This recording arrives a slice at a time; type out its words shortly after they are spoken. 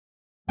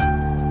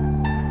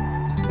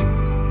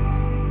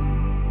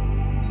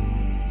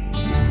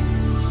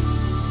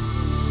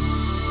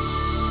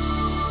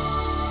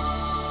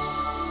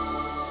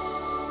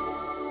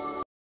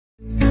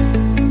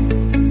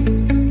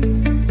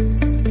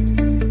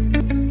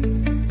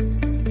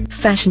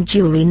fashion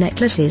jewelry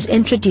necklaces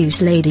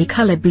introduce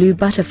LadyColour Blue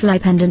Butterfly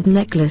Pendant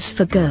Necklace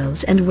for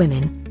girls and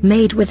women,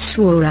 made with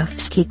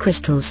Swarovski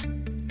crystals.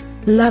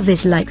 Love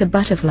is like a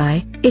butterfly,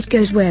 it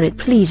goes where it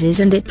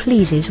pleases and it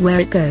pleases where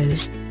it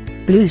goes.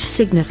 Blue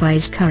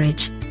signifies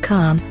courage,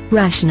 calm,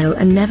 rational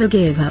and never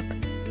give up.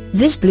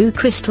 This blue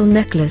crystal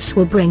necklace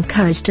will bring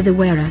courage to the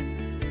wearer.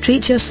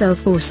 Treat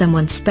yourself or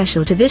someone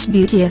special to this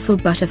beautiful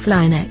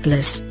butterfly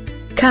necklace.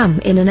 Come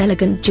in an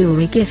elegant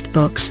jewelry gift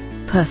box,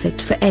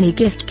 perfect for any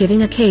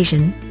gift-giving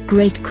occasion,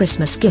 great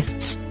Christmas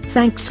gifts,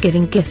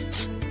 Thanksgiving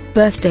gifts,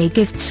 birthday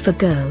gifts for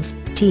girls,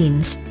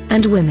 teens,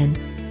 and women.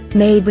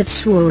 Made with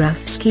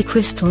Swarovski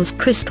crystals.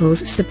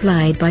 Crystals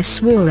supplied by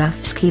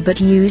Swarovski but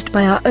used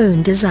by our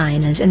own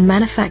designers and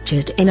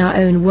manufactured in our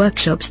own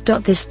workshops.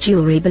 This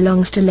jewelry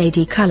belongs to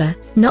LadyColour,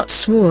 not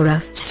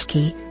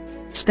Swarovski.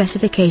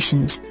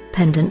 Specifications: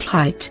 pendant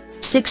height,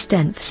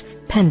 6/10,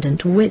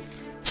 pendant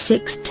width,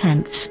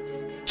 6/10.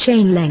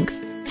 Chain length,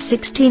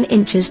 16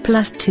 inches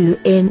plus 2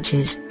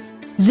 inches.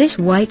 This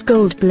white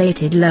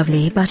gold-plated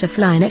lovely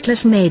butterfly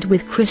necklace made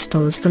with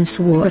crystals from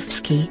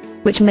Swarovski,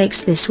 which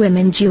makes this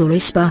women jewelry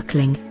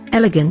sparkling,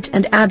 elegant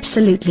and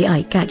absolutely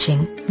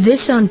eye-catching.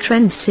 This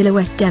on-trend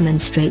silhouette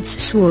demonstrates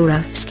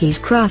Swarovski's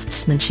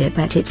craftsmanship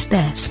at its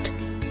best.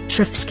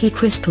 Swarovski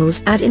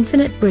crystals add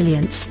infinite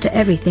brilliance to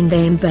everything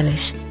they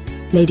embellish.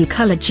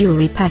 LadyColour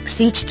jewelry packs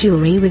each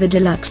jewelry with a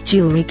deluxe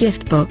jewelry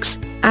gift box,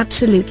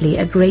 absolutely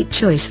a great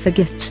choice for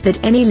gifts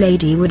that any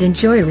lady would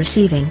enjoy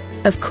receiving.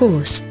 Of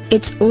course,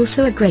 it's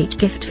also a great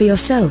gift for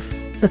yourself,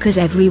 because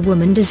every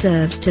woman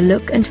deserves to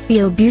look and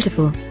feel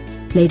beautiful.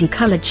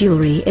 LadyColour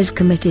Jewelry is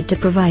committed to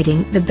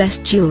providing the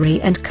best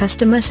jewelry and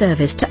customer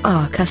service to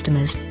our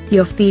customers.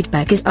 Your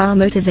feedback is our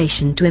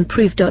motivation to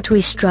improve.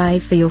 We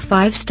strive for your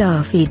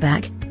 5-star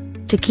feedback.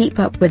 To keep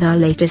up with our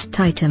latest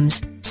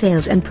items,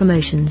 sales and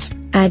promotions,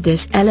 add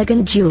this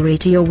elegant jewelry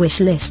to your wish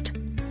list.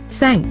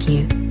 Thank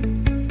you.